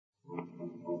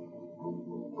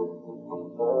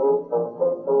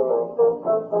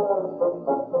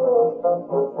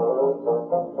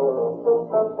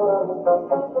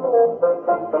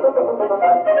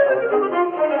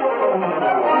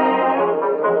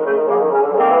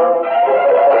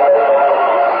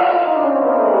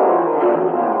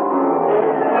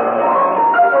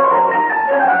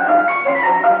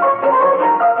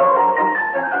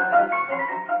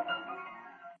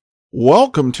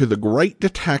Welcome to the Great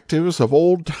Detectives of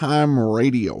Old Time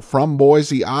Radio. From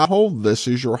Boise, Idaho, this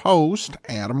is your host,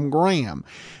 Adam Graham.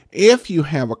 If you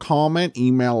have a comment,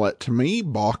 email it to me,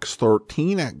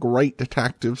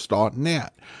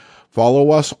 box13@greatdetectives.net.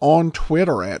 Follow us on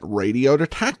Twitter at Radio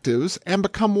Detectives and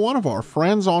become one of our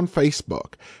friends on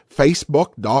Facebook,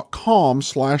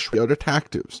 facebook.com/Radio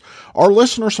Detectives. Our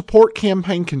listener support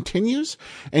campaign continues,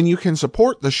 and you can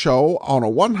support the show on a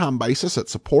one-time basis at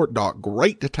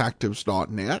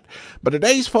support.greatdetectives.net. But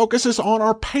today's focus is on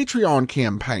our Patreon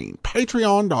campaign,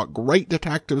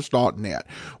 patreon.greatdetectives.net.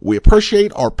 We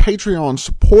appreciate our Patreon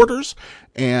supporters,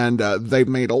 and they've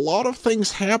made a lot of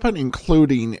things happen,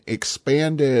 including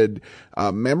expanded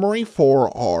memory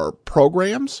for our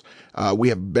programs. We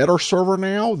have better server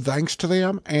now, thanks to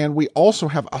them, and we also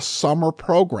have a summer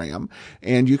program,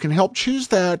 and you can help choose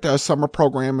that summer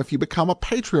program if you become a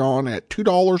Patreon at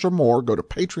 $2 or more. Go to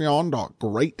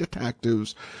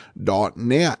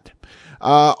patreon.greatdetectives.net.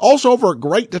 Also over at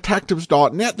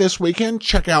greatdetectives.net this weekend,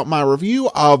 check out my review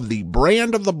of The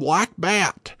Brand of the Black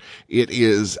Bat. It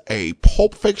is a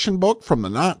pulp fiction book from the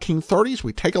 1930s.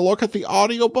 We take a look at the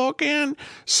audiobook and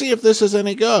see if this is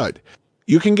any good.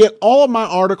 You can get all of my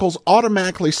articles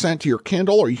automatically sent to your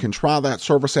Kindle, or you can try that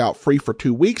service out free for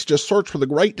 2 weeks. Just search for the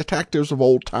Great Detectives of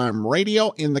Old Time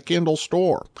Radio in the Kindle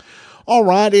store. All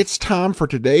right, it's time for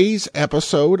today's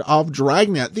episode of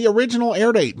Dragnet. The original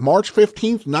air date, March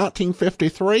 15th,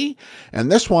 1953,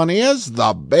 and this one is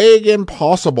The Big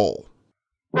Impossible.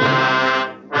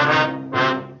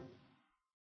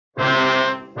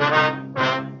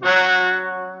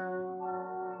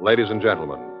 Ladies and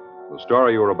gentlemen, the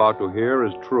story you are about to hear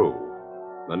is true.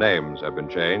 The names have been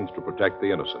changed to protect the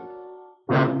innocent.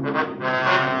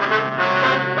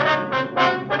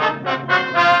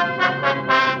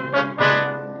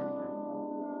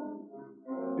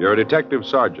 You're a detective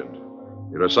sergeant.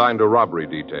 You're assigned to robbery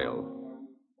detail.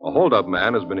 A hold-up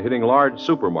man has been hitting large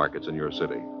supermarkets in your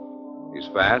city. He's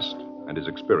fast and is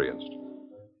experienced.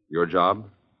 Your job?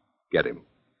 Get him.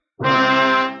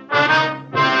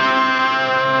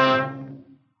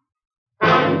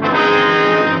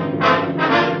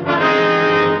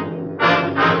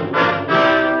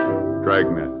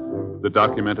 Dragnet, the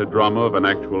documented drama of an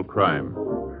actual crime.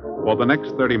 For the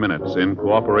next 30 minutes, in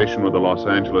cooperation with the Los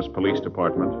Angeles Police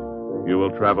Department, you will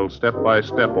travel step by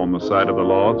step on the side of the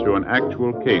law through an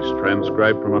actual case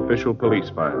transcribed from official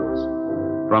police files.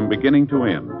 From beginning to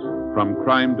end, from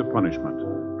crime to punishment,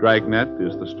 Dragnet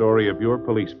is the story of your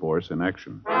police force in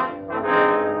action.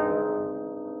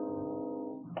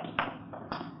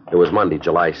 It was Monday,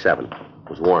 July 7th. It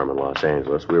was warm in Los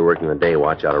Angeles. We were working the day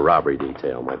watch out of robbery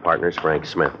detail. My partner's Frank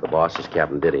Smith. The boss is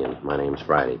Captain Didion. My name's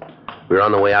Friday. We were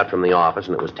on the way out from the office,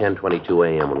 and it was 10:22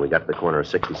 a.m. when we got to the corner of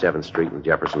 67th Street and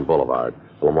Jefferson Boulevard,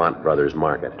 the Lamont Brothers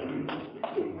Market.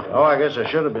 Oh, I guess I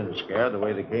should have been scared the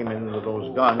way they came in with those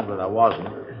guns, but I wasn't.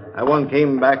 One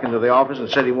came back into the office and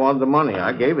said he wanted the money.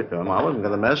 I gave it to him. I wasn't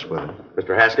going to mess with him.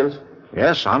 Mr. Haskins?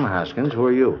 Yes, I'm Haskins. Who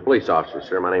are you? Police officer,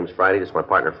 sir. My name's Friday. This is my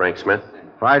partner, Frank Smith.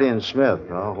 Friday and Smith.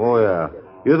 Oh, yeah.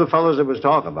 You're the fellows that was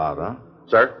talking about, huh?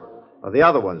 Sir? The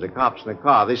other ones, the cops in the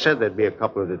car. They said there'd be a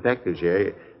couple of detectives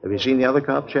here. Have you seen the other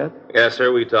cops yet? Yes,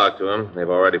 sir. We talked to them. They've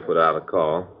already put out a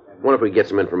call. I wonder if we can get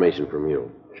some information from you.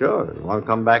 Sure. You want to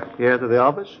come back here to the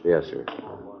office? Yes, sir.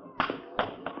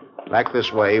 Back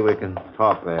this way. We can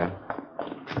talk there.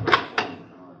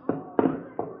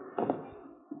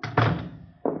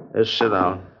 Just sit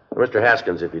down. Mr.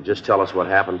 Haskins, if you just tell us what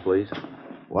happened, please.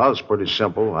 Well, it's pretty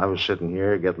simple. I was sitting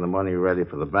here getting the money ready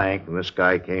for the bank, and this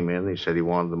guy came in. He said he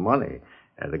wanted the money.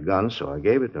 Had a gun, so I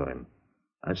gave it to him.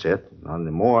 That's it.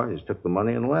 Nothing more. He just took the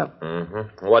money and left.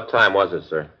 Mm-hmm. What time was it,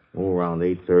 sir? Around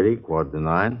 8:30,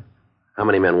 8:45. How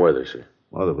many men were there, sir?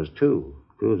 Well, there was two.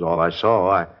 Two is all I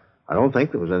saw. I don't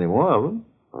think there was any more of them.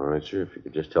 All right, sir. If you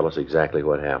could just tell us exactly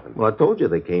what happened. Well, I told you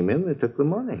they came in. They took the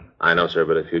money. I know, sir,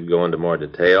 but if you'd go into more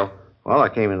detail. Well, I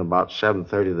came in about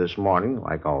 7:30 this morning,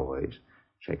 like always.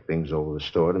 Checked things over the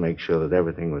store to make sure that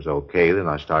everything was okay. Then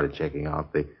I started checking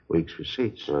out the week's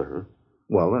receipts. Uh-huh.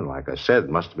 Well, then, like I said, it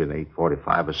must have been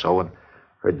 8:45 or so, and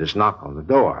heard this knock on the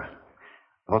door.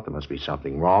 Thought there must be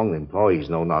something wrong. The employees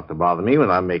know not to bother me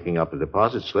when I'm making up the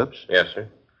deposit slips. Yes, sir.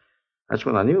 That's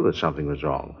when I knew that something was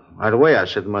wrong. Right away, I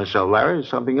said to myself, Larry, there's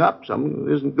something up. Something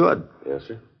isn't good. Yes,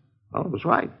 sir. Well, it was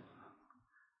right.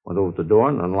 Went over to the door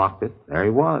and unlocked it. There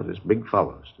he was, this big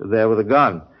fellow, stood there with a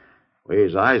gun. The way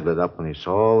his eyes lit up when he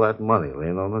saw all that money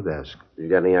laying on the desk. You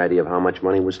got any idea of how much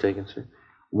money was taken, sir?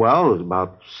 Well, it was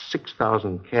about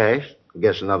 $6,000 cash. I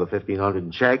guess another $1,500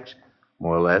 in checks,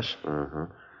 more or less. Uh-huh.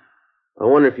 I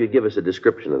wonder if you'd give us a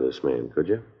description of this man, could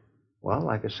you? Well,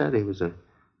 like I said, he was a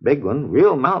Big one,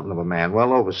 real mountain of a man,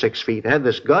 well over 6 feet. Had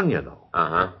this gun, you know.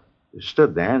 Uh-huh. He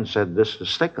stood there and said, "This is the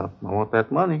stick-up. I want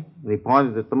that money." And he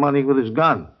pointed at the money with his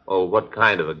gun. Oh, what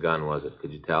kind of a gun was it?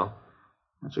 Could you tell?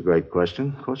 That's a great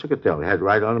question. Of course I could tell. He had it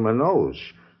right under my nose.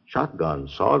 Shotgun,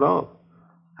 sawed off.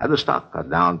 Had the stock cut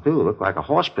down, too. Looked like a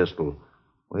horse pistol.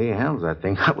 The way he handles that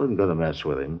thing, I wasn't going to mess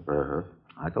with him. Uh-huh.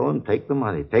 I told him, take the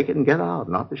money. Take it and get out,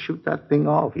 not to shoot that thing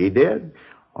off. He did.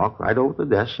 Walked right over to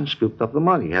the desk and scooped up the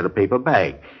money. He had a paper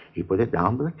bag. He put it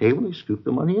down by the table and he scooped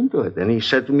the money into it. Then he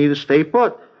said to me to stay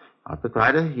put, not to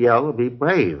try to yell or be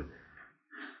brave.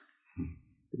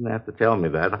 Didn't have to tell me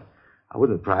that. I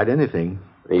wouldn't have tried anything.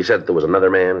 You said there was another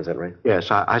man, is that right?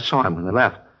 Yes, I saw him when he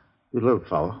left. He was a little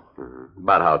fellow. Mm-hmm.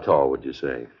 About how tall, would you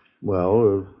say?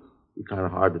 Well, it's kind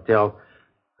of hard to tell.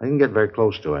 I didn't get very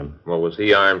close to him. Well, was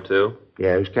he armed, too?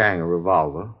 Yeah, he was carrying a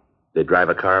revolver. They drive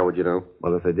a car, would you know?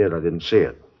 Well, if they did, I didn't see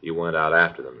it. You went out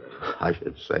after them, then? I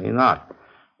should say not.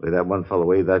 The way that one fellow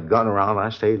waved that gun around, I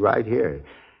stayed right here.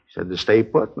 He said to stay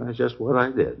put, and that's just what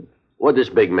I did. What'd this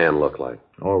big man look like?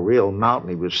 Oh, a real mountain.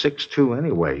 He was 6'2"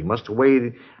 anyway. He must have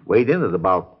weighed in at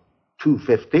about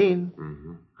 215.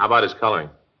 Mm-hmm. How about his coloring?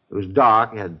 It was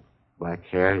dark. He had black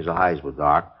hair. His eyes were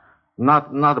dark.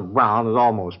 Not a brown. It was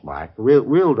almost black.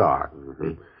 Real dark.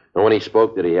 Mm-hmm. And when he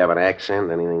spoke, did he have an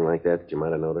accent, anything like that you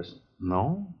might have noticed?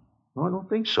 No, I don't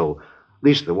think so. At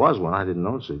least there was one. I didn't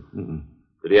notice it. Mm-mm.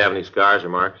 Did he have any scars or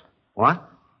marks? What?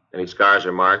 Any scars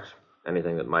or marks?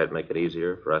 Anything that might make it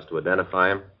easier for us to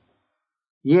identify him?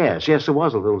 Yes, there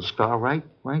was a little scar right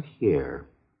here.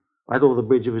 Right over the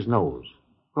bridge of his nose.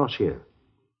 Across here.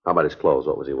 How about his clothes?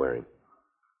 What was he wearing?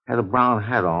 Had a brown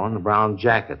hat on, a brown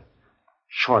jacket.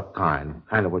 Short kind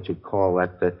of what you'd call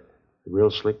that the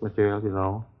real slick material, you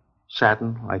know.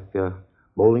 Satin, like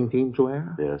bowling teams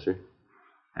wear. Yes, sir.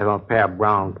 Had on a pair of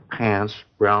brown pants,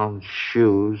 brown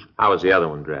shoes. How was the other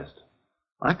one dressed?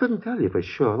 I couldn't tell you for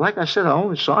sure. Like I said, I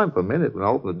only saw him for a minute when I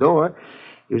opened the door.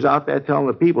 He was out there telling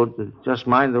the people to just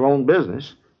mind their own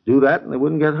business, do that, and they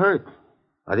wouldn't get hurt.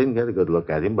 I didn't get a good look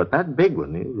at him, but that big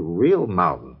one, he was a real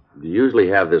mountain. Do you usually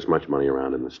have this much money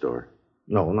around in the store?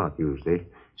 No, not usually.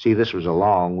 See, this was a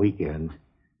long weekend.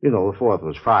 You know, the 4th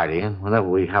was Friday, and whenever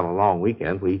we have a long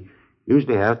weekend, we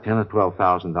usually have $10,000 or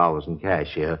 $12,000 in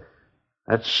cash here.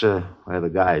 That's where the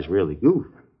guys really goof.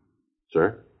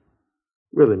 Sir?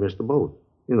 Really missed the boat.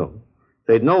 You know, if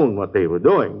they'd known what they were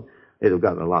doing, they'd have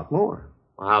gotten a lot more.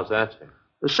 Well, how's that, sir?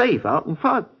 The safe out in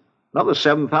front. Another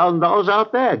 $7,000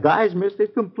 out there. Guys missed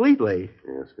it completely.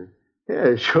 Yes, sir.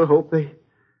 Yeah, sure hope they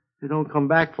don't come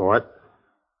back for it.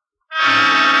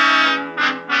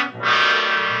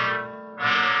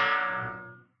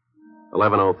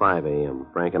 $11:05 a.m.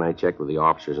 Frank and I checked with the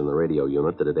officers in the radio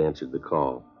unit that had answered the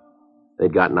call.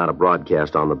 They'd gotten out a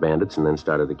broadcast on the bandits and then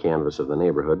started a canvass of the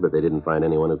neighborhood, but they didn't find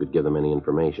anyone who could give them any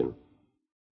information.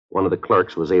 One of the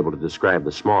clerks was able to describe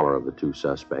the smaller of the two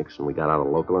suspects, and we got out a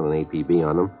local and an APB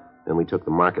on them. Then we took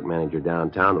the market manager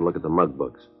downtown to look at the mug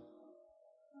books.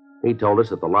 He told us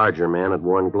that the larger man had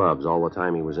worn gloves all the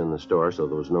time he was in the store, so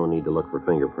there was no need to look for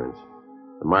fingerprints.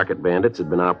 The market bandits had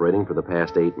been operating for the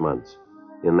past 8 months.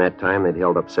 In that time, they'd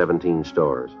held up 17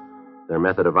 stores. Their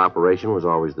method of operation was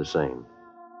always the same.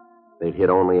 They'd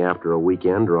hit only after a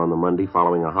weekend or on the Monday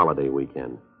following a holiday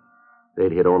weekend.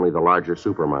 They'd hit only the larger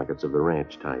supermarkets of the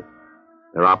ranch type.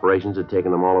 Their operations had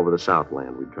taken them all over the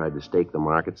Southland. We'd tried to stake the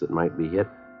markets that might be hit,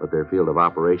 but their field of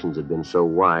operations had been so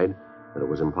wide that it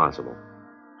was impossible.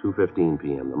 2:15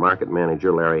 p.m. The market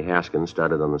manager, Larry Haskins,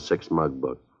 started on the 6th mug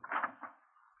book.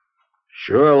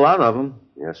 Sure, a lot of them.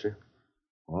 Yes, sir.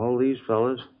 All these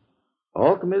fellas,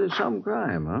 all committed some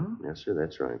crime, huh? Yes, sir,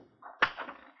 that's right.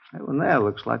 That one there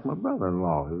looks like my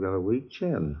brother-in-law. He's got a weak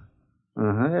chin.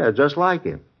 Yeah, just like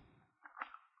him.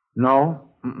 No,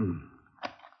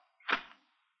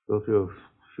 Go through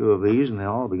a few of these, and they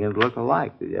all begin to look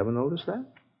alike. Did you ever notice that?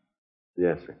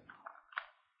 Yes, sir.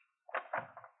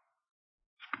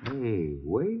 Hey,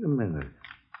 wait a minute.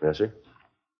 Yes, sir?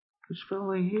 This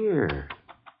fella here.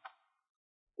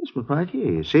 This one right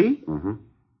here, you see? Mm-hmm.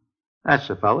 That's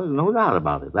the fella, no doubt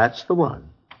about it. That's the one.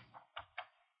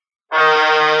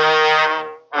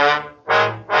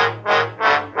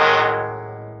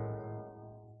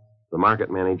 The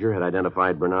market manager had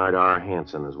identified Bernard R.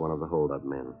 Hansen as one of the holdup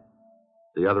men.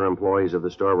 The other employees of the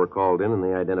store were called in, and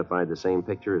they identified the same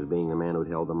picture as being the man who'd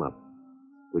held them up.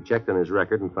 We checked on his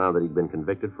record and found that he'd been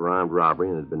convicted for armed robbery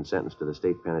and had been sentenced to the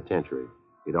state penitentiary.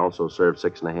 He'd also served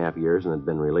 6.5 years and had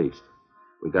been released.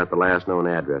 We got the last known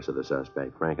address of the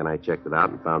suspect. Frank and I checked it out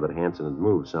and found that Hansen had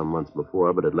moved some months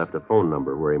before, but had left a phone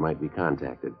number where he might be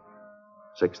contacted.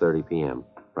 6:30 p.m.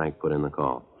 Frank put in the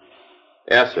call.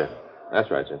 Yes, sir. That's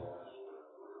right, sir.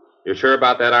 You're sure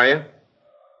about that, are you?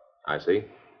 I see.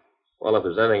 Well, if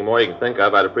there's anything more you can think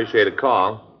of, I'd appreciate a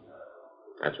call.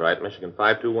 That's right, Michigan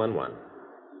 5211.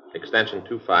 Extension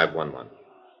 2511.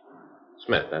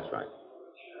 Smith, that's right.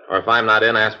 Or if I'm not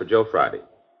in, ask for Joe Friday.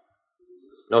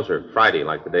 No, sir, Friday,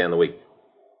 like the day in the week.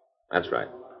 That's right.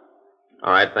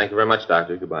 All right, thank you very much,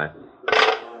 Doctor. Goodbye.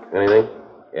 Anything?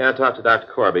 Yeah, I talked to Dr.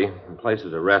 Corby. The place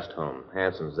is a rest home.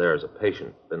 Hanson's there as a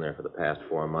patient. Been there for the past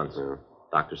 4 months. Yeah.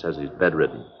 Doctor says he's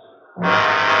bedridden.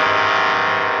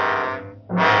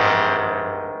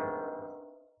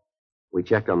 We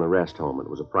checked on the rest home. It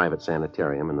was a private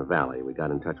sanitarium in the valley. We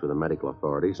got in touch with the medical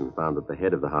authorities and found that the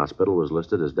head of the hospital was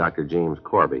listed as Dr. James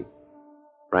Corby.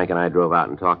 Frank and I drove out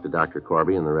and talked to Dr.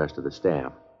 Corby and the rest of the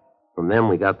staff. From them,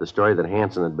 we got the story that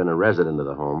Hanson had been a resident of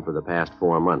the home for the past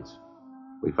 4 months.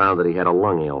 We found that he had a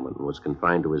lung ailment and was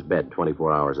confined to his bed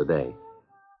 24 hours a day.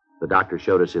 The doctor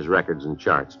showed us his records and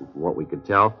charts, and from what we could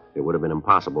tell, it would have been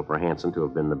impossible for Hanson to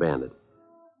have been the bandit.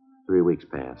 3 weeks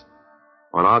passed.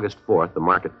 On August 4th, the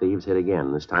market thieves hit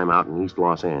again, this time out in East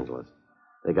Los Angeles.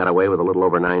 They got away with a little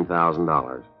over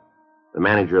 $9,000. The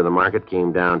manager of the market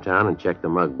came downtown and checked the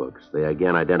mug books. They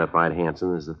again identified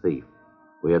Hanson as the thief.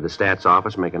 We had the stats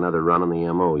office make another run on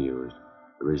the MO used.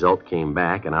 The result came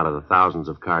back, and out of the thousands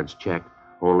of cards checked,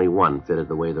 only one fitted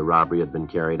the way the robbery had been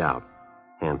carried out,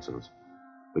 Hanson's.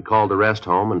 We called the rest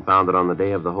home and found that on the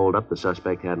day of the holdup, the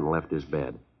suspect hadn't left his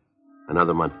bed.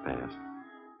 Another month passed.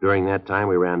 During that time,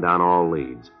 we ran down all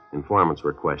leads. Informants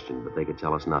were questioned, but they could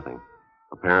tell us nothing.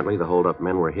 Apparently, the holdup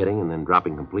men were hitting and then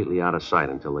dropping completely out of sight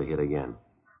until they hit again.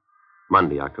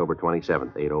 Monday, October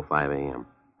 27th, 8:05 a.m.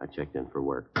 I checked in for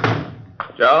work.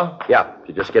 Joe? Yeah, did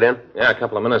you just get in? Yeah, a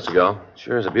couple of minutes ago.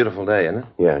 Sure is a beautiful day, isn't it?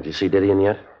 Yeah, did you see Didion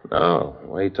yet? No. The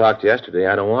way he talked yesterday,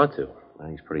 I don't want to. Well,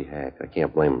 he's pretty hacked. I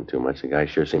can't blame him too much. The guy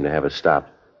sure seemed to have us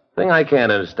stopped. The thing I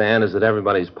can't understand is that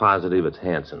everybody's positive it's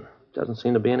Hanson. Doesn't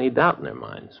seem to be any doubt in their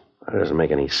minds. That doesn't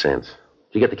make any sense.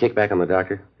 Did you get the kickback on the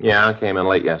doctor? Yeah, I came in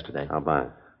late yesterday. How about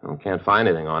it? Well, can't find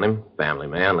anything on him. Family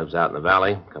man, lives out in the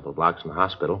valley, a couple of blocks from the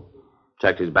hospital.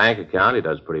 Checked his bank account. He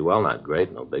does pretty well, not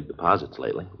great. No big deposits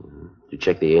lately. Mm-hmm. Did you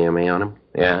check the AMA on him?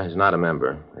 Yeah, he's not a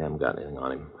member. They haven't got anything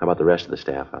on him. How about the rest of the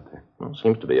staff out there? Well,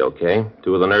 seems to be okay.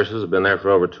 2 of the nurses have been there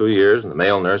for over 2 years, and the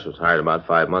male nurse was hired about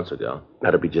 5 months ago.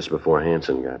 That'd be just before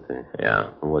Hanson got there. Yeah.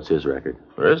 And what's his record?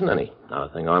 There isn't any. Not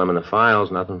a thing on him in the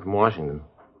files, nothing from Washington.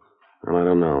 Well, I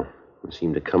don't know. He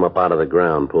seemed to come up out of the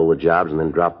ground, pull the jobs, and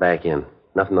then drop back in.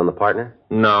 Nothing on the partner?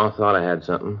 No, thought I had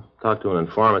something. Talked to an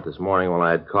informant this morning while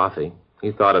I had coffee.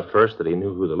 He thought at first that he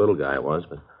knew who the little guy was,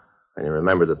 but then he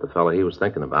remembered that the fellow he was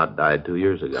thinking about died 2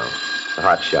 years ago. A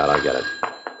hot shot, I get it.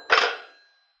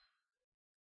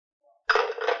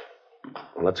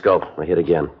 Well, let's go. I hit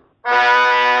again.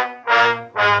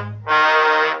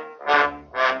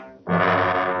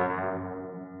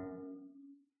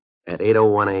 At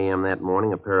 8:01 a.m. that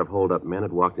morning, a pair of hold-up men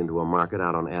had walked into a market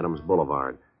out on Adams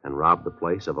Boulevard and robbed the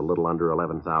place of a little under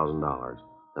 $11,000.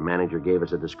 The manager gave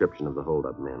us a description of the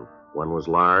hold-up men. One was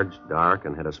large, dark,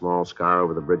 and had a small scar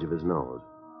over the bridge of his nose.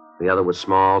 The other was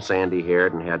small,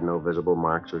 sandy-haired, and had no visible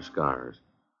marks or scars.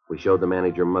 We showed the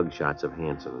manager mugshots of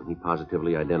Hanson, and he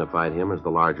positively identified him as the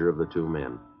larger of the 2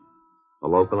 men. A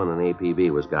local and an APB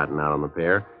was gotten out on the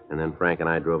pair, and then Frank and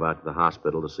I drove out to the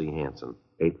hospital to see Hanson.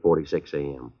 8:46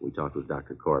 a.m. We talked with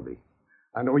Dr. Corby.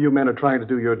 I know you men are trying to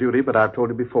do your duty, but I've told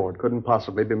you before, it couldn't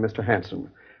possibly be Mr. Hanson.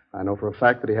 I know for a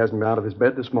fact that he hasn't been out of his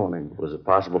bed this morning. Was it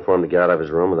possible for him to get out of his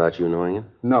room without you knowing it?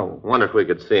 No. Wonder if we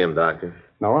could see him, Doctor.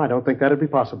 No, I don't think that'd be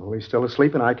possible. He's still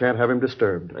asleep, and I can't have him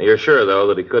disturbed. You're sure, though,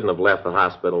 that he couldn't have left the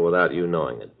hospital without you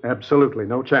knowing it? Absolutely.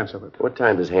 No chance of it. What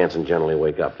time does Hanson generally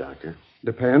wake up, Doctor?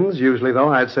 Depends. Usually, though,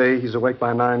 I'd say he's awake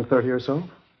by 9:30 or so.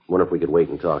 Wonder if we could wait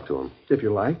and talk to him. If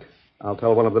you like. I'll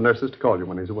tell one of the nurses to call you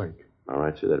when he's awake. All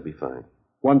right, sir, that'd be fine.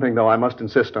 One thing, though, I must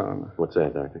insist on. What's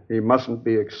that, Doctor? He mustn't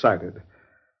be excited.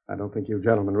 I don't think you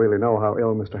gentlemen really know how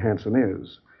ill Mr. Hanson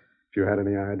is. If you had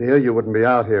any idea, you wouldn't be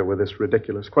out here with this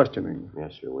ridiculous questioning.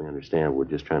 Yes, sir, we understand. We're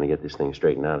just trying to get this thing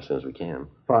straightened out as soon as we can.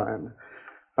 Fine.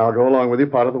 I'll go along with you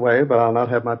part of the way, but I'll not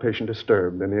have my patient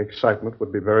disturbed. Any excitement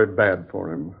would be very bad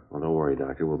for him. Well, don't worry,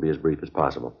 Doctor. We'll be as brief as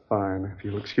possible. Fine. If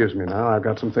you'll excuse me now, I've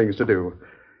got some things to do.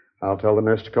 I'll tell the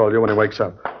nurse to call you when he wakes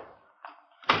up.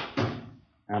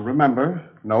 And remember,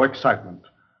 no excitement.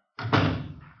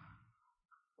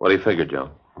 What do you figure, Joe?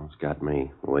 Well, it's got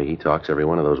me. The way he talks, every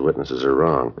one of those witnesses are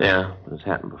wrong. Yeah, but it's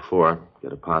happened before.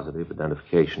 Get a positive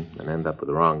identification and end up with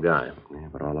the wrong guy. Yeah,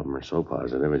 but all of them are so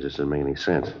positive, it just doesn't make any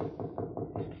sense.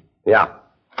 Yeah.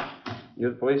 You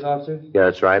the police officer? Yeah,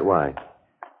 that's right. Why?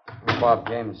 I'm Bob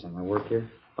Jameson. I work here.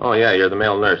 Oh, yeah, you're the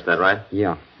male nurse, that right?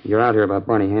 Yeah. You're out here about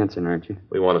Barney Hanson, aren't you?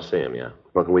 We want to see him, yeah.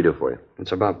 What can we do for you?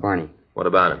 It's about Barney. What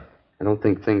about him? I don't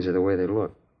think things are the way they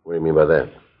look. What do you mean by that?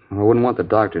 I wouldn't want the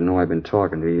doctor to know I've been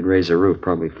talking to you. He'd raise the roof,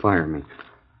 probably fire me.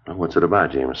 Well, what's it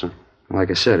about, Jameson? Like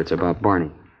I said, it's about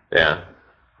Barney. Yeah?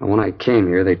 Well, when I came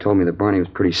here, they told me that Barney was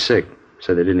pretty sick.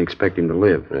 Said they didn't expect him to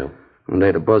live. Yeah. One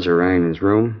day the buzzer rang in his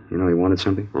room. You know he wanted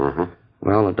something? Mm-hmm.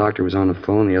 Well, the doctor was on the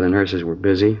phone. The other nurses were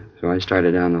busy. So I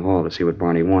started down the hall to see what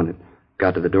Barney wanted.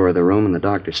 Got to the door of the room, and the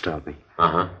doctor stopped me.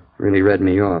 Uh-huh. Really read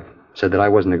me off. Said that I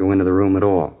wasn't to go into the room at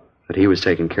all. That he was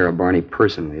taking care of Barney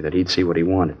personally. That he'd see what he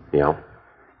wanted. Yeah?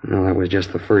 No, that was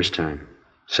just the first time.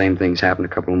 Same things happened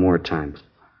a couple more times.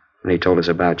 And he told us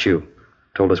about you.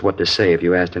 Told us what to say if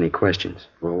you asked any questions.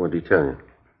 Well, what did he tell you?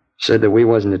 Said that we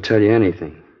wasn't to tell you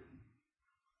anything.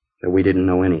 That we didn't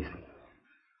know anything.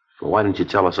 Well, why didn't you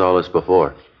tell us all this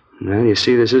before? Well, you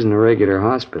see, this isn't a regular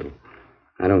hospital.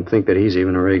 I don't think that he's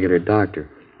even a regular doctor.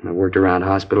 I've worked around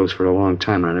hospitals for a long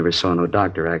time, and I never saw no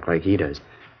doctor act like he does.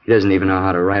 He doesn't even know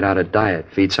how to write out a diet,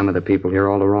 feed some of the people here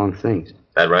all the wrong things.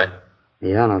 That right?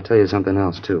 Yeah, and I'll tell you something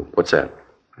else, too. What's that?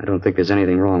 I don't think there's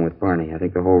anything wrong with Barney. I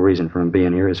think the whole reason for him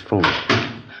being here is phony.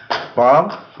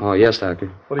 Bob? Oh, yes,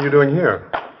 Doctor. What are you doing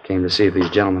here? Came to see if these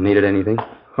gentlemen needed anything.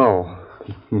 Oh.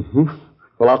 Mm-hmm.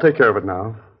 Well, I'll take care of it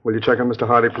now. Will you check on Mr.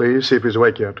 Hardy, please? See if he's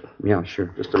awake yet. Yeah,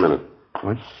 sure. Just a minute.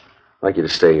 What? I'd like you to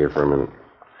stay here for a minute.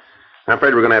 I'm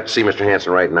afraid we're going to have to see Mr.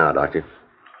 Hanson right now, Doctor.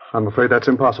 I'm afraid that's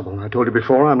impossible. I told you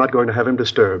before, I'm not going to have him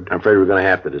disturbed. I'm afraid we're going to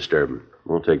have to disturb him.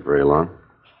 Won't take very long.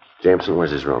 Jameson, where's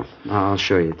his room? I'll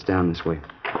show you. It's down this way.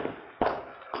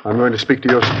 I'm going to speak to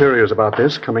your superiors about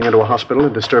this, coming into a hospital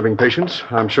and disturbing patients.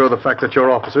 I'm sure the fact that you're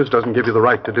officers doesn't give you the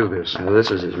right to do this.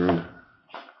 This is his room.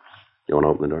 You want to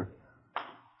open the door?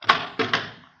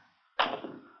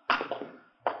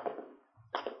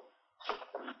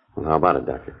 Well, how about it,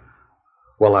 Doctor?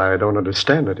 Well, I don't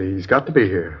understand it. He's got to be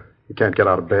here. He can't get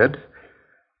out of bed.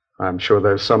 I'm sure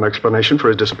there's some explanation for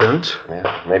his disappearance.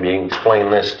 Yeah, maybe you can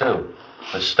explain this, too.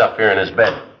 This stuff here in his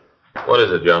bed. What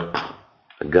is it, Joe?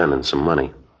 A gun and some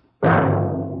money.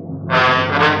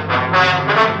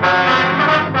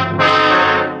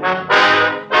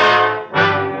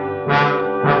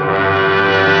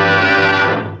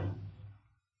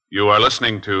 You are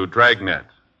listening to Dragnet,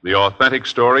 the authentic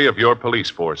story of your police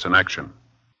force in action.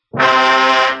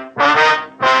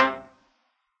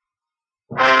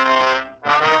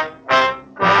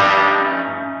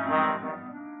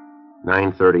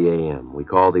 9:30 a.m. We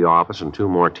called the office, and 2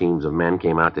 more teams of men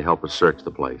came out to help us search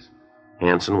the place.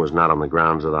 Hanson was not on the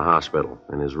grounds of the hospital.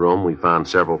 In his room, we found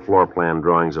several floor plan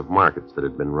drawings of markets that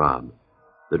had been robbed.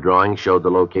 The drawings showed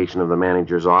the location of the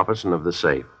manager's office and of the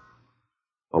safe.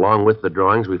 Along with the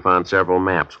drawings, we found several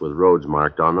maps with roads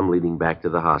marked on them leading back to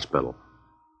the hospital.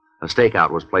 A stakeout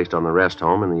was placed on the rest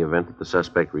home in the event that the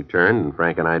suspect returned, and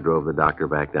Frank and I drove the doctor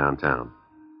back downtown.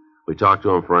 We talked to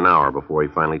him for an hour before he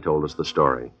finally told us the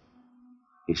story.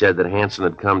 He said that Hanson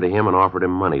had come to him and offered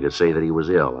him money to say that he was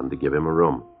ill and to give him a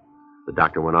room. The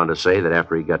doctor went on to say that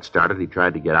after he got started, he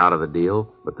tried to get out of the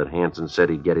deal, but that Hanson said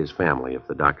he'd get his family if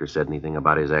the doctor said anything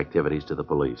about his activities to the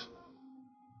police.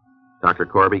 Dr.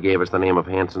 Corby gave us the name of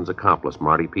Hanson's accomplice,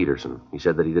 Marty Peterson. He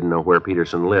said that he didn't know where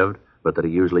Peterson lived, but that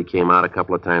he usually came out a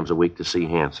couple of times a week to see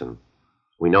Hanson.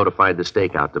 We notified the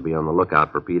stakeout to be on the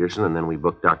lookout for Peterson, and then we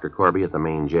booked Dr. Corby at the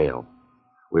main jail.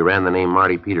 We ran the name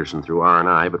Marty Peterson through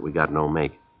R&I, but we got no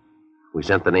make. We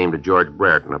sent the name to George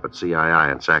Brereton up at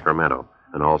CII in Sacramento,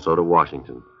 and also to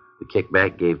Washington. The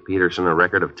kickback gave Peterson a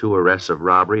record of 2 arrests of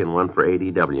robbery and 1 for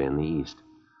ADW in the East.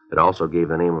 It also gave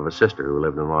the name of a sister who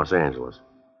lived in Los Angeles.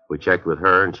 We checked with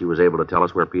her, and she was able to tell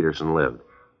us where Peterson lived.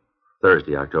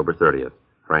 Thursday, October 30th,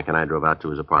 Frank and I drove out to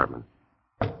his apartment.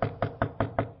 Who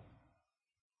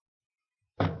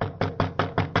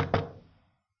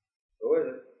is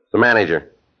it? The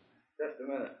manager. Just a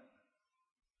minute.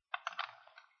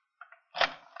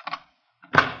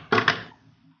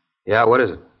 Yeah, what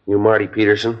is it? You Marty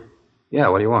Peterson? Yeah,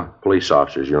 what do you want? Police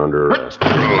officers, you're under arrest.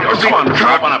 Come on,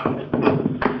 cop. Open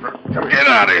up. Get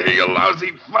out of here, you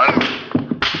lousy fuzz.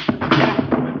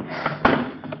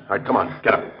 All right, come on,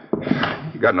 get up.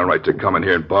 You got no right to come in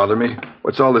here and bother me.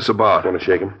 What's all this about? Want to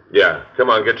shake him? Yeah. Come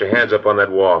on, get your hands up on that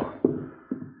wall.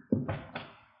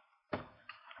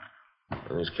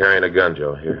 He's carrying a gun,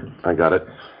 Joe. Here. I got it.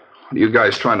 What are you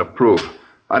guys trying to prove?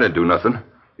 I didn't do nothing.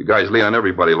 You guys lean on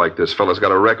everybody like this. Fella's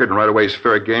got a record, and right away he's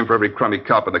fair game for every crummy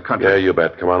cop in the country. Yeah, you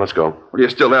bet. Come on, let's go. Well, you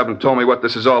still haven't told me what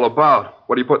this is all about.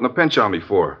 What are you putting the pinch on me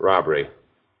for? Robbery.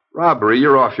 Robbery?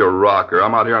 You're off your rocker.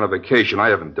 I'm out here on a vacation. I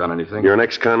haven't done anything. You're an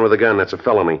ex-con with a gun. That's a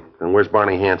felony. And where's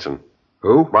Barney Hanson?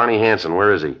 Who? Barney Hanson.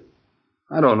 Where is he?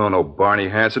 I don't know no Barney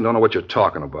Hanson. Don't know what you're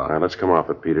talking about. All right, let's come off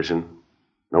it, Peterson.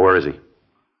 Now, where is he?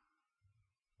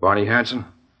 Barney Hanson?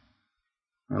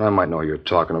 Well, I might know who you're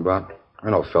talking about. I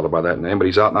know a fella by that name, but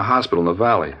he's out in the hospital in the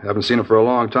valley. Haven't seen him for a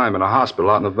long time in a hospital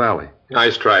out in the valley.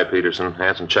 Nice try, Peterson.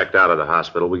 Hanson checked out of the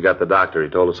hospital. We got the doctor. He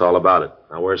told us all about it.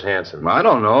 Now, where's Hanson? I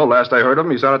don't know. Last I heard of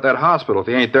him, he's out at that hospital. If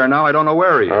he ain't there now, I don't know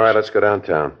where he is. All right, let's go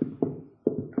downtown.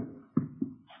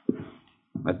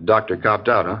 That doctor copped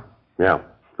out, huh? Yeah,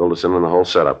 filled us in on the whole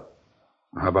setup.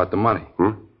 How about the money?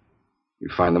 You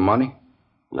find the money?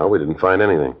 No, we didn't find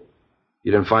anything.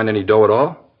 You didn't find any dough at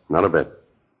all? Not a bit.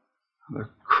 The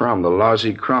crumb, the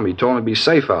lousy crumb. He told me to be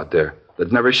safe out there.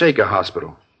 They'd never shake a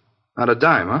hospital. Not a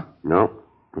dime, huh? No.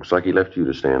 Looks like he left you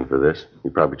to stand for this. He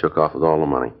probably took off with all the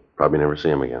money. Probably never see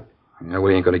him again. Yeah,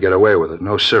 we ain't going to get away with it.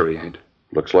 No, sir, he ain't.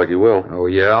 Looks like he will. Oh,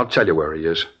 yeah, I'll tell you where he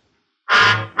is.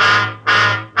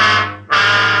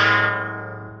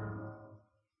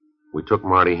 We took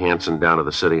Marty Hanson down to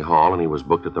the city hall, and he was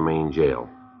booked at the main jail.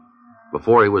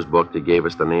 Before he was booked, he gave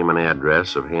us the name and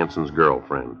address of Hanson's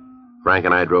girlfriend. Frank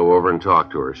and I drove over and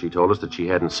talked to her. She told us that she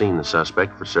hadn't seen the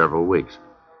suspect for several weeks.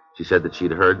 She said that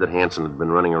she'd heard that Hanson had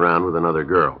been running around with another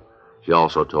girl. She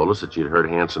also told us that she'd heard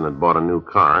Hanson had bought a new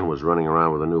car and was running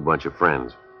around with a new bunch of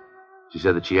friends. She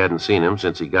said that she hadn't seen him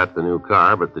since he got the new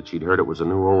car, but that she'd heard it was a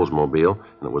new Oldsmobile,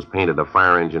 and it was painted a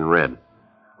fire engine red.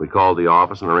 We called the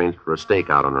office and arranged for a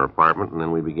stakeout on her apartment, and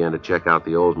then we began to check out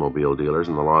the Oldsmobile dealers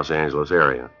in the Los Angeles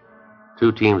area.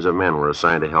 2 teams of men were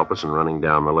assigned to help us in running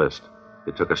down the list.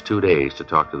 It took us 2 days to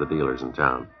talk to the dealers in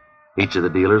town. Each of the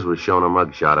dealers was shown a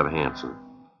mugshot of Hanson.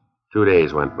 2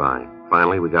 days went by.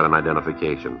 Finally, we got an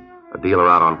identification. A dealer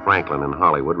out on Franklin in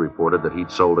Hollywood reported that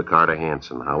he'd sold a car to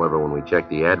Hanson. However, when we checked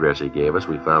the address he gave us,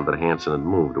 we found that Hanson had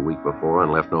moved a week before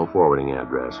and left no forwarding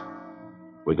address.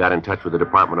 We got in touch with the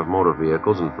Department of Motor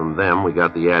Vehicles, and from them we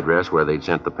got the address where they'd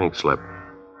sent the pink slip.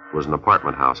 It was an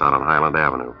apartment house out on Highland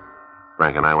Avenue.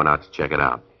 Frank and I went out to check it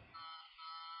out.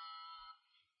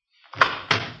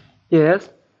 Yes?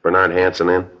 Bernard Hanson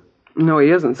in? No,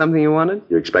 he isn't. Something you wanted?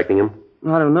 You expecting him?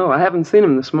 I don't know. I haven't seen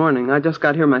him this morning. I just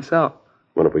got here myself.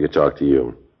 What if we could talk to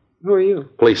you? Who are you?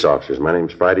 Police officers. My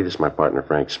name's Friday. This is my partner,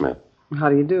 Frank Smith. How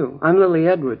do you do? I'm Lily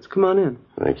Edwards. Come on in.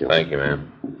 Thank you. Thank you,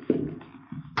 ma'am.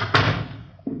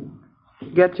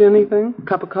 Get you anything?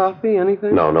 Cup of coffee?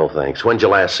 Anything? No, thanks. When'd you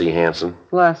last see Hanson?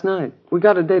 Last night. We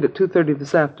got a date at 2:30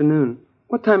 this afternoon.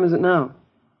 What time is it now?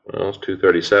 Well, it's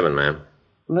 2:37, ma'am.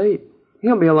 Late.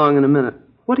 He'll be along in a minute.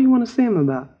 What do you want to see him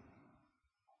about?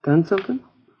 Done something?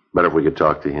 Better if we could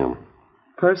talk to him.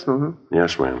 Personal, huh?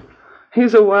 Yes, ma'am.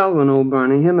 He's a wild one, old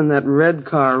Barney. Him and that red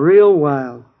car. Real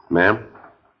wild. Ma'am?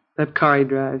 That car he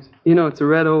drives. You know, it's a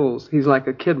red Olds. He's like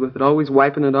a kid with it, always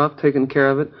wiping it off, taking care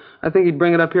of it. I think he'd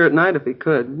bring it up here at night if he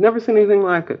could. Never seen anything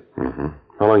like it. Mm-hmm.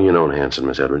 How long you known Hanson,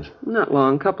 Miss Edwards? Not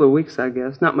long. Couple of weeks, I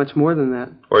guess. Not much more than that.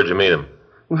 Where'd you meet him?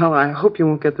 Well, I hope you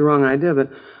won't get the wrong idea, but...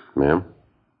 Ma'am?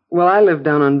 Well, I live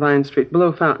down on Vine Street,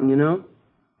 below Fountain, you know?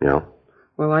 Yeah?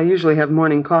 Well, I usually have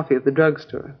morning coffee at the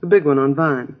drugstore, the big one on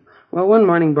Vine. Well, one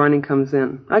morning Barney comes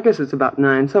in. I guess it's about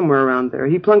 9, somewhere around there.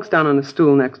 He plunks down on a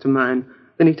stool next to mine.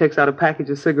 Then he takes out a package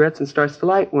of cigarettes and starts to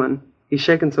light one. He's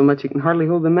shaking so much he can hardly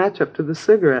hold the match up to the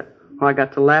cigarette. Well, I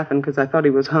got to laughing because I thought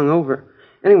he was hung over.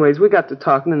 Anyways, we got to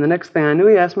talking, and the next thing I knew,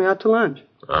 he asked me out to lunch.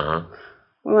 Uh-huh.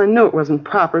 Well, I knew it wasn't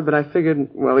proper, but I figured,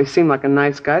 well, he seemed like a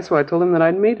nice guy, so I told him that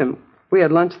I'd meet him. We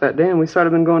had lunch that day, and we sort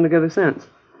of been going together since.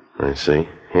 I see.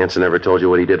 Hanson ever told you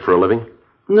what he did for a living?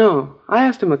 No. I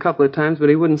asked him a couple of times, but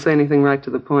he wouldn't say anything right to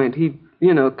the point. He'd,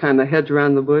 kind of hedge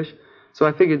around the bush. So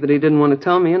I figured that he didn't want to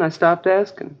tell me, and I stopped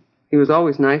asking. He was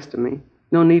always nice to me.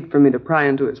 No need for me to pry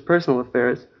into his personal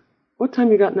affairs. What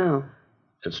time you got now?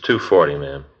 It's 2:40,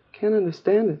 ma'am. Can't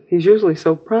understand it. He's usually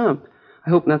so prompt. I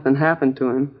hope nothing happened to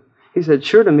him. He said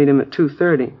sure to meet him at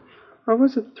 2:30. Or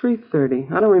was it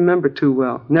 3:30? I don't remember too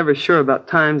well. Never sure about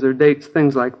times or dates,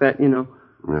 things like that, you know.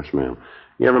 Yes, ma'am.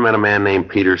 You ever met a man named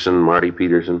Peterson, Marty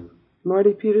Peterson?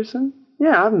 Marty Peterson?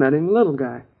 Yeah, I've met him, little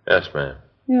guy. Yes, ma'am.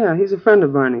 Yeah, he's a friend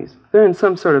of Barney's. They're in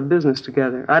some sort of business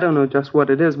together. I don't know just what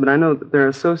it is, but I know that they're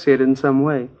associated in some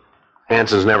way.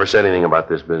 Hanson's never said anything about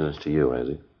this business to you, has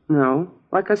he? No.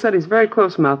 Like I said, he's very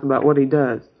close-mouthed about what he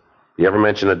does. You ever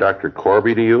mention a Dr.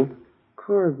 Corby to you?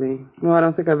 Corby? No, I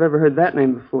don't think I've ever heard that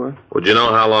name before. Would you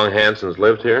know how long Hanson's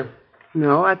lived here?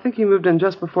 No, I think he moved in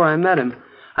just before I met him.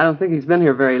 I don't think he's been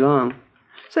here very long.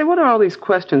 Say, what are all these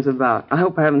questions about? I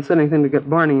hope I haven't said anything to get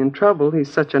Barney in trouble. He's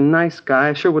such a nice guy.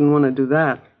 I sure wouldn't want to do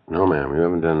that. No, ma'am. You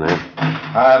haven't done that.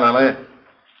 Hi, Lily.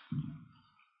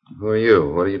 Who are you?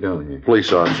 What are you doing here?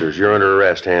 Police officers. You're under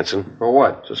arrest, Hanson. For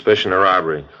what? Suspicion of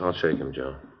robbery. I'll shake him,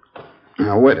 Joe.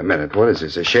 Now, wait a minute. What is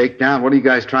this, a shakedown? What are you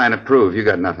guys trying to prove? You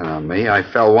got nothing on me. I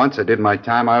fell once. I did my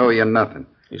time. I owe you nothing.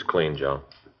 He's clean, Joe.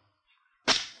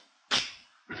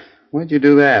 Why'd you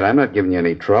do that? I'm not giving you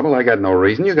any trouble. I got no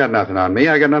reason. You got nothing on me.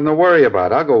 I got nothing to worry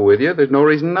about. I'll go with you. There's no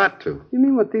reason not to. You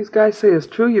mean what these guys say is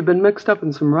true? You've been mixed up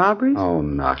in some robberies? Oh,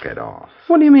 knock it off.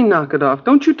 What do you mean, knock it off?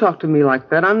 Don't you talk to me like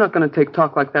that. I'm not going to take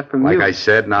talk like that from you. Like I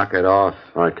said, knock it off.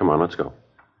 All right, come on, let's go.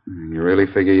 You really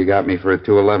figure you got me for a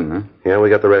 211, huh? Yeah, we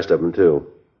got the rest of them, too.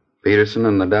 Peterson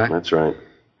and the doc? That's right.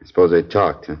 I suppose they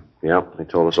talked, huh? Yep, they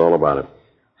told us all about it.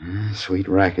 Sweet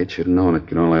racket. Should have known it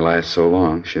could only last so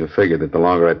long. Should have figured that the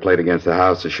longer I played against the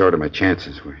house, the shorter my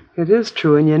chances were. It is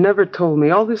true, and you never told me.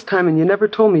 All this time, and you never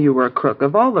told me you were a crook.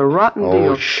 Of all the rotten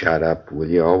deals... Oh, shut up, will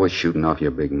you? Always shooting off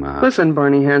your big mouth. Listen,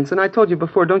 Barney Hanson, I told you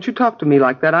before, don't you talk to me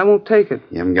like that. I won't take it.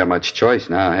 You haven't got much choice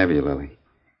now, have you, Lily?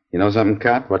 You know something,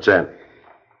 cop? What's that?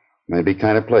 Might be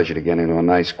kind of pleasure to get into a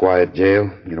nice, quiet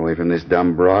jail. Get away from this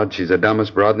dumb broad. She's the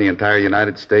dumbest broad in the entire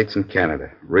United States and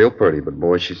Canada. Real pretty, but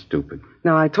boy, she's stupid.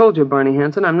 Now, I told you, Barney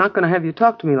Hanson, I'm not going to have you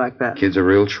talk to me like that. Kid's a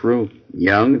real shrew.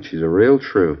 Young, and she's a real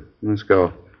shrew. Let's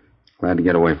go. Glad to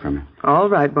get away from her. All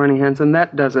right, Barney Hanson,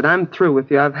 that does it. I'm through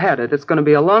with you. I've had it. It's going to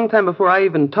be a long time before I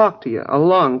even talk to you. A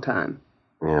long time.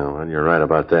 Yeah, well, you're right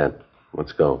about that.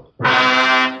 Let's go.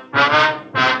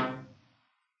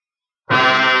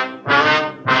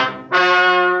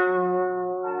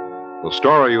 The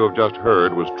story you have just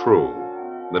heard was true.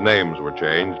 The names were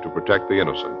changed to protect the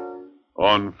innocent.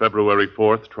 On February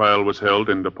 4th, trial was held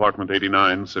in Department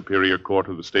 89, Superior Court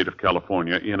of the State of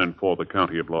California, in and for the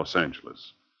County of Los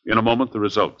Angeles. In a moment, the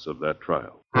results of that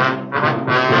trial.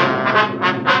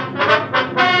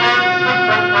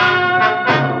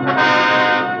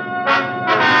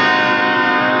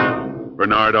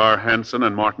 Bernard R. Hansen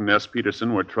and Martin S.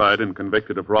 Peterson were tried and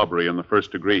convicted of robbery in the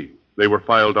first degree. They were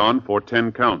filed on for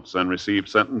 10 counts and received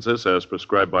sentences as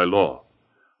prescribed by law.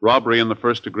 Robbery in the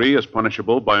first degree is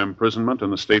punishable by imprisonment in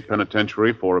the state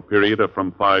penitentiary for a period of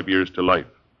from 5 years to life.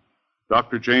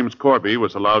 Dr. James Corby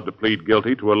was allowed to plead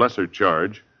guilty to a lesser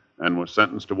charge and was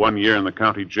sentenced to 1 year in the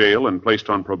county jail and placed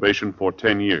on probation for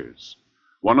 10 years.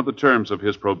 One of the terms of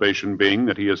his probation being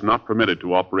that he is not permitted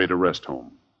to operate a rest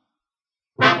home.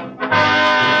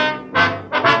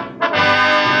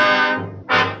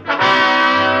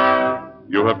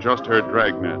 You have just heard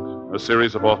Dragnet, a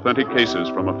series of authentic cases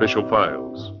from official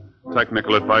files.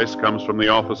 Technical advice comes from the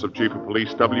Office of Chief of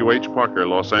Police W.H. Parker,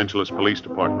 Los Angeles Police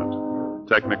Department.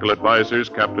 Technical advisors,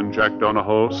 Captain Jack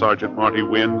Donahoe, Sergeant Marty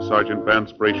Wynn, Sergeant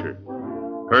Vance Brasher.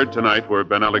 Heard tonight were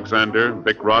Ben Alexander,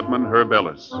 Vic Rodman, Herb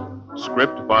Ellis.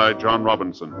 Script by John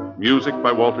Robinson. Music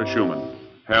by Walter Schumann.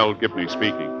 Hal Gibney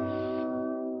speaking.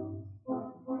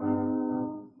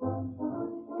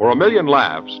 For a million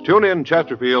laughs, tune in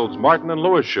Chesterfield's Martin and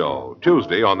Lewis Show,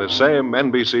 Tuesday on this same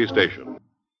NBC station.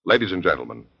 Ladies and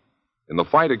gentlemen, in the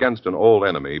fight against an old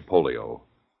enemy, polio,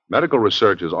 medical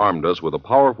research has armed us with a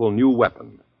powerful new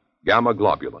weapon, gamma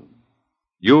globulin.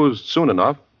 Used soon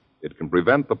enough, it can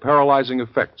prevent the paralyzing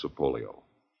effects of polio.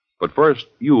 But first,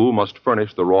 you must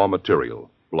furnish the raw material,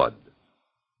 blood.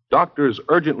 Doctors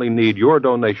urgently need your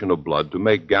donation of blood to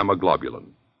make gamma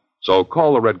globulin. So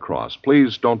call the Red Cross.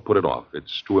 Please don't put it off.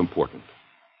 It's too important.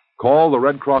 Call the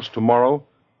Red Cross tomorrow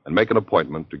and make an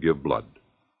appointment to give blood.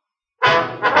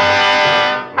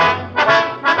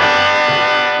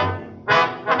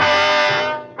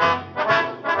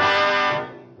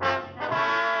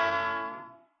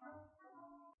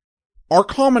 Our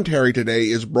commentary today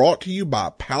is brought to you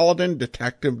by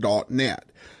PaladinDetective.net,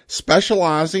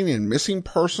 specializing in missing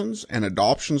persons and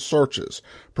adoption searches,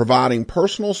 providing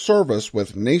personal service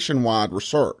with nationwide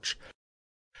research.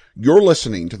 You're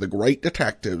listening to the great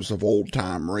detectives of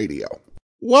old-time radio.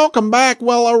 Welcome back.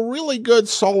 Well, a really good,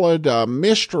 solid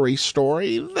mystery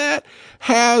story that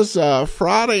has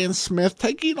Friday and Smith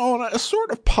taking on a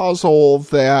sort of puzzle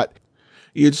that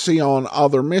you'd see on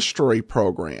other mystery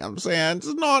programs, and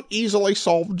it's not easily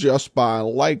solved just by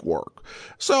legwork.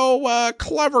 So,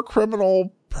 clever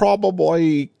criminal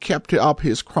probably kept up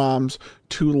his crimes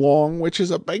too long, which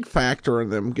is a big factor in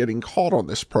them getting caught on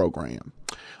this program.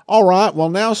 All right, well,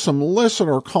 now some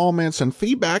listener comments and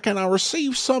feedback, and I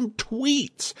received some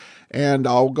tweets, and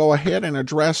I'll go ahead and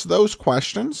address those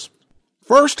questions.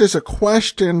 First is a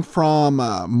question from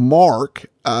Mark,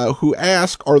 who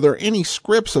asked, are there any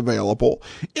scripts available?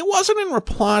 It wasn't in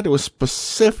reply to a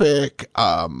specific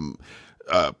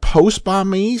post by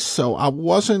me, so I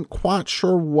wasn't quite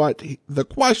sure what the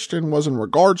question was in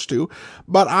regards to,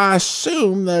 but I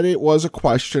assume that it was a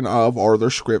question of, are there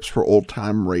scripts for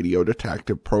old-time radio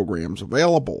detective programs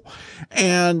available?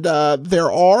 And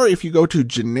there are. If you go to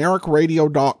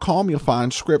genericradio.com, you'll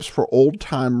find scripts for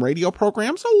old-time radio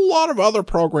programs, a lot of other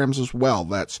programs as well.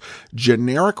 That's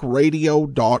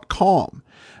genericradio.com.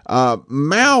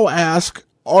 Mao asked,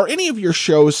 Are any of your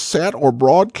shows set or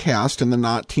broadcast in the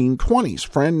 1920s?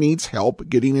 Friend needs help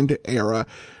getting into era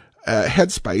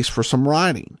headspace for some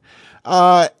writing.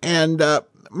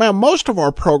 Most of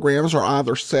our programs are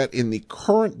either set in the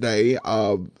current day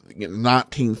of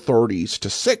 1930s to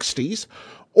 60s,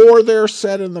 or they're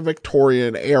set in the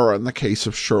Victorian era in the case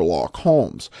of Sherlock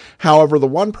Holmes. However, the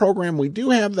one program we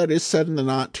do have that is set in the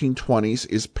 1920s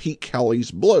is Pete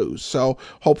Kelly's Blues. So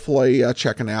hopefully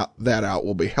checking that out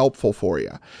will be helpful for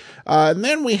you. And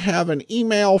then we have an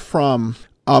email from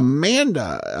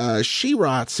Amanda. She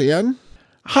writes in,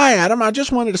 "Hi, Adam. I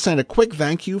just wanted to send a quick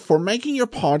thank you for making your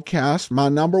podcast my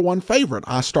number one favorite.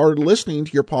 I started listening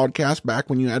to your podcast back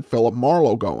when you had Philip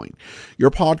Marlowe going. Your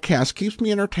podcast keeps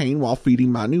me entertained while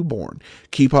feeding my newborn.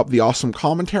 Keep up the awesome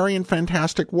commentary and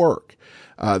fantastic work.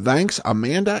 Thanks,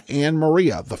 Amanda and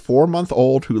Maria, the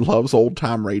 4-month-old who loves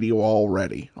old-time radio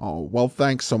already." Oh, well,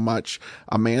 thanks so much,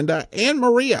 Amanda and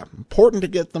Maria. Important to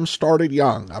get them started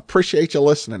young. I appreciate you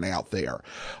listening out there.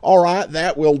 All right,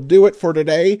 that will do it for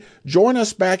today. Join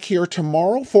us back here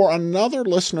tomorrow for another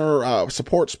listener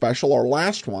support special, our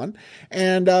last one.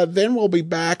 And then we'll be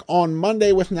back on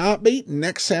Monday with Nightbeat.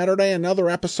 Next Saturday, another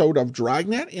episode of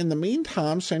Dragnet. In the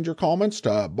meantime, send your comments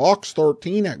to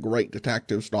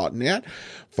box13@greatdetectives.net.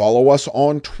 Follow us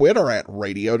on Twitter at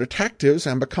Radio Detectives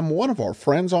and become one of our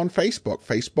friends on Facebook,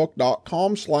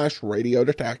 facebook.com/Radio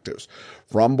Detectives.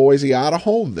 From Boise,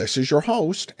 Idaho, this is your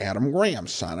host, Adam Graham,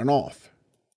 signing off.